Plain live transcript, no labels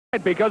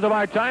Because of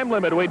our time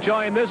limit, we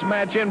join this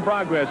match in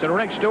progress. And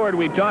Rick Stewart,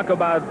 we talk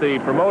about the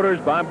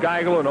promoters, Bob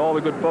Geigel, and all the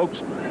good folks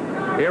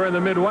here in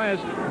the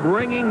Midwest,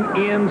 bringing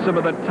in some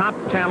of the top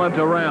talent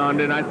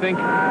around. And I think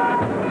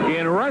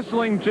in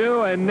wrestling,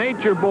 too, and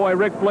Nature Boy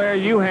Ric Flair,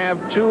 you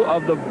have two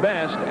of the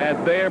best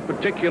at their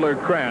particular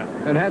craft.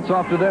 And hats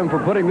off to them for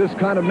putting this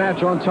kind of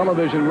match on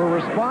television.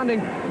 We're responding.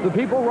 The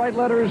people write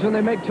letters and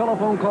they make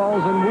telephone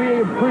calls, and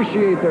we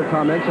appreciate their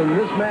comments. And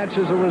this match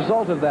is a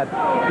result of that.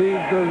 The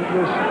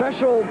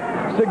special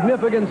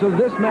significance of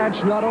this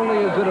match, not only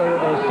is it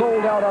a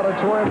sold-out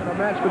auditorium and a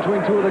match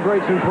between two of the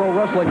greats in pro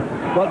wrestling,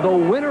 but the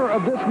winner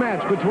of this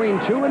match between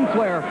Chew and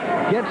Flair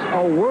gets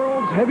a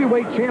World's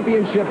Heavyweight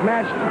Championship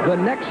match the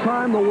next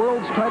time the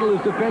world's title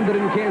is defended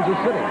in Kansas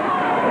City.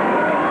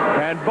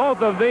 And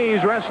both of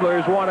these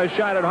wrestlers want a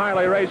shot at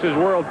Harley Race's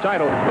world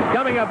title.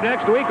 Coming up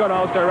next week on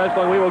All-Star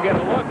Wrestling, we will get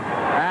a look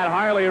at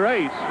Harley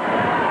Race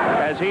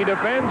as he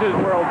defends his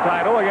world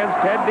title against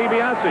Ted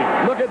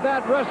DiBiase. Look at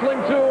that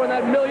wrestling, too, and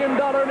that $1 million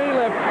knee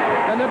lift.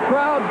 And the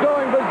crowd's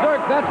going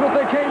berserk. That's what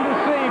they came to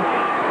see.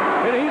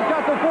 And he's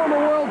got the former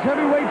world's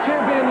heavyweight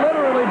champion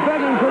literally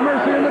begging for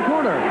mercy in the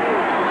corner.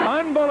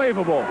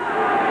 Unbelievable.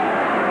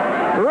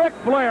 Ric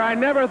Flair, I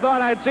never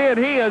thought I'd see it.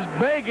 He is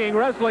begging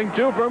Wrestling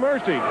 2 for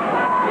mercy.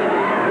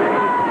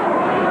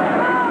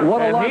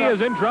 And he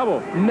is in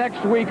trouble.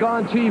 Next week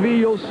on TV,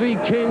 you'll see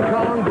King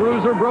Kong,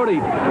 Bruiser Brody,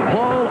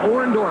 Paul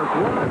Orndorff,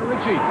 Ron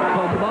Ritchie,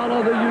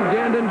 Kamala the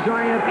Ugandan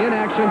Giant in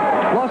action.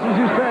 Plus, as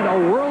you said,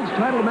 a world's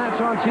title match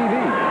on TV.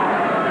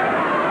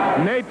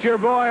 Nature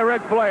Boy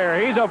Ric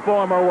Flair, he's a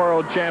former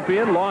world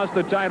champion, lost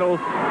the title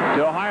to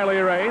Harley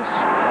Race.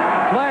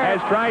 Flair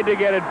has tried to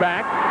get it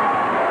back.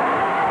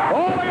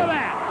 Oh, look at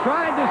that!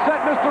 Tried to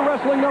set Mr.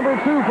 Wrestling number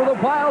 2 for the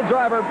pile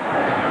driver.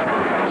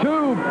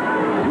 Chew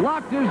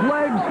locked his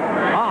legs,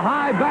 a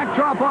high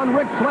backdrop on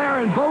Ric Flair,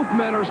 and both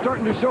men are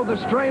starting to show the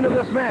strain of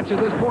this match at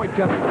this point,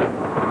 Kevin.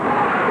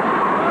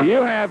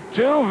 You have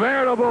two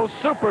veritable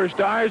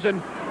superstars,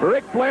 and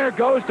Ric Flair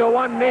goes to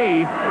one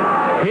knee.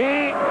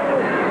 He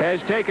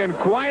has taken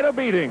quite a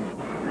beating.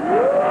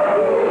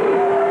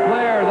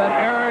 Flair,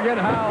 that arrogant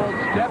howl,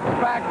 steps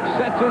back,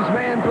 sets his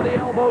man for the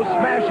elbow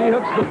smash. He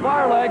hooks the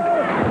far leg.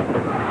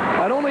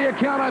 At only a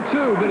count of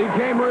 2, but he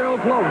came real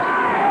close.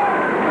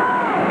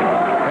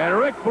 And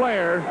Ric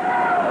Flair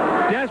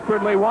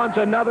desperately wants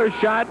another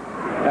shot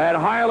at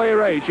Harley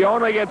Race. You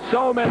only get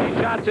so many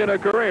shots in a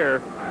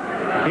career.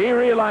 He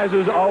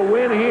realizes a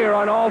win here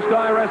on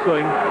All-Star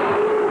Wrestling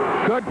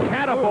could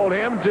catapult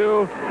him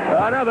to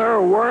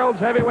another World's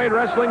Heavyweight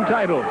Wrestling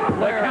title.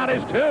 The count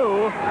is 2.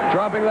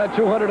 Dropping that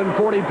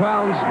 240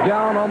 pounds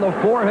down on the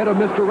forehead of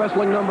Mr.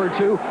 Wrestling number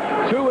 2.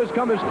 Chew has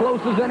come as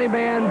close as any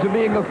man to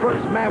being the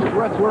first masked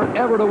wrestler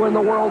ever to win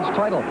the world's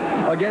title.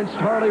 Against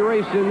Harley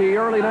Race in the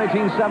early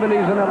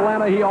 1970s in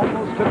Atlanta, he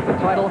almost took the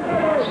title.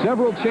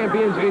 Several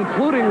champions,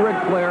 including Ric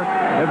Flair,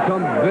 have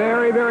come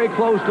very, very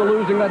close to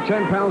losing that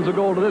 10 pounds of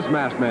gold to this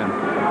masked man.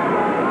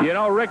 You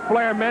know, Ric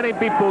Flair, many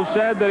people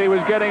said that he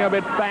was getting a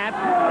bit fat,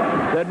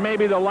 that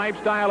maybe the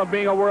lifestyle of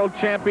being a world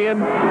champion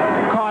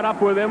caught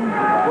up with him.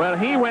 Well,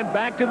 he went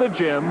back to the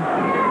gym.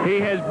 He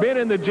has been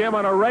in the gym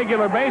on a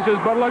regular basis,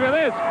 but look at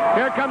this.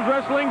 Here comes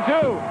Wrestling 2.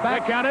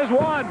 That count is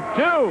 1,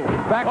 2.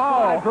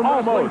 Backslide from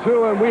Wrestling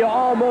 2, and we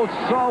almost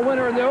saw a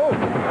winner in the 2.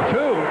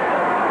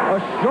 A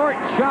short,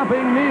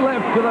 chopping knee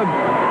lift to the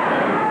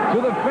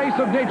face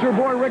of Nature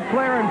Boy Ric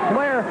Flair, and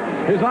Flair,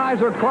 his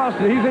eyes are crossed,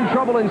 and he's in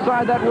trouble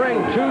inside that ring.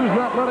 Chew's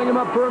not letting him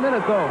up for a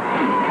minute, though.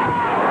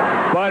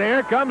 But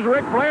here comes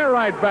Ric Flair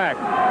right back.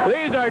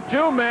 These are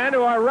two men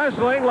who are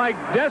wrestling like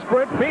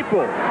desperate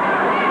people.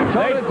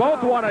 They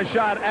both want a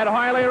shot at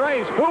Harley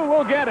Race. Who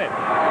will get it?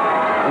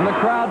 And the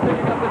crowd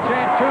picking up the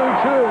chant,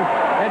 Chew.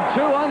 And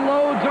Chew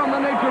unloads on the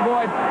Nature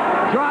Boy,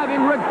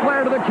 driving Ric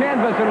Flair to the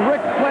canvas, and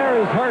Ric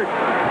Flair is hurt.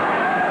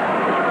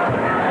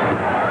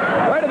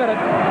 Wait a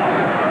minute.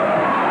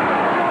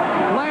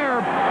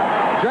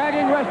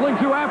 Dragging Wrestling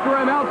 2 after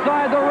him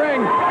outside the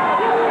ring.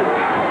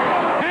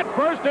 Head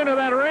first into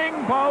that ring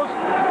post,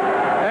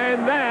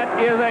 and that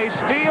is a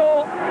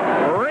steel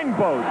ring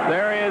post.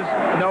 There is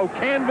no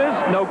canvas,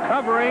 no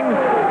covering.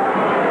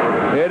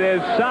 It is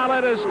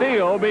solid as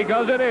steel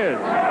because it is.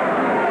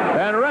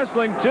 And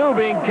Wrestling 2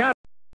 being counted.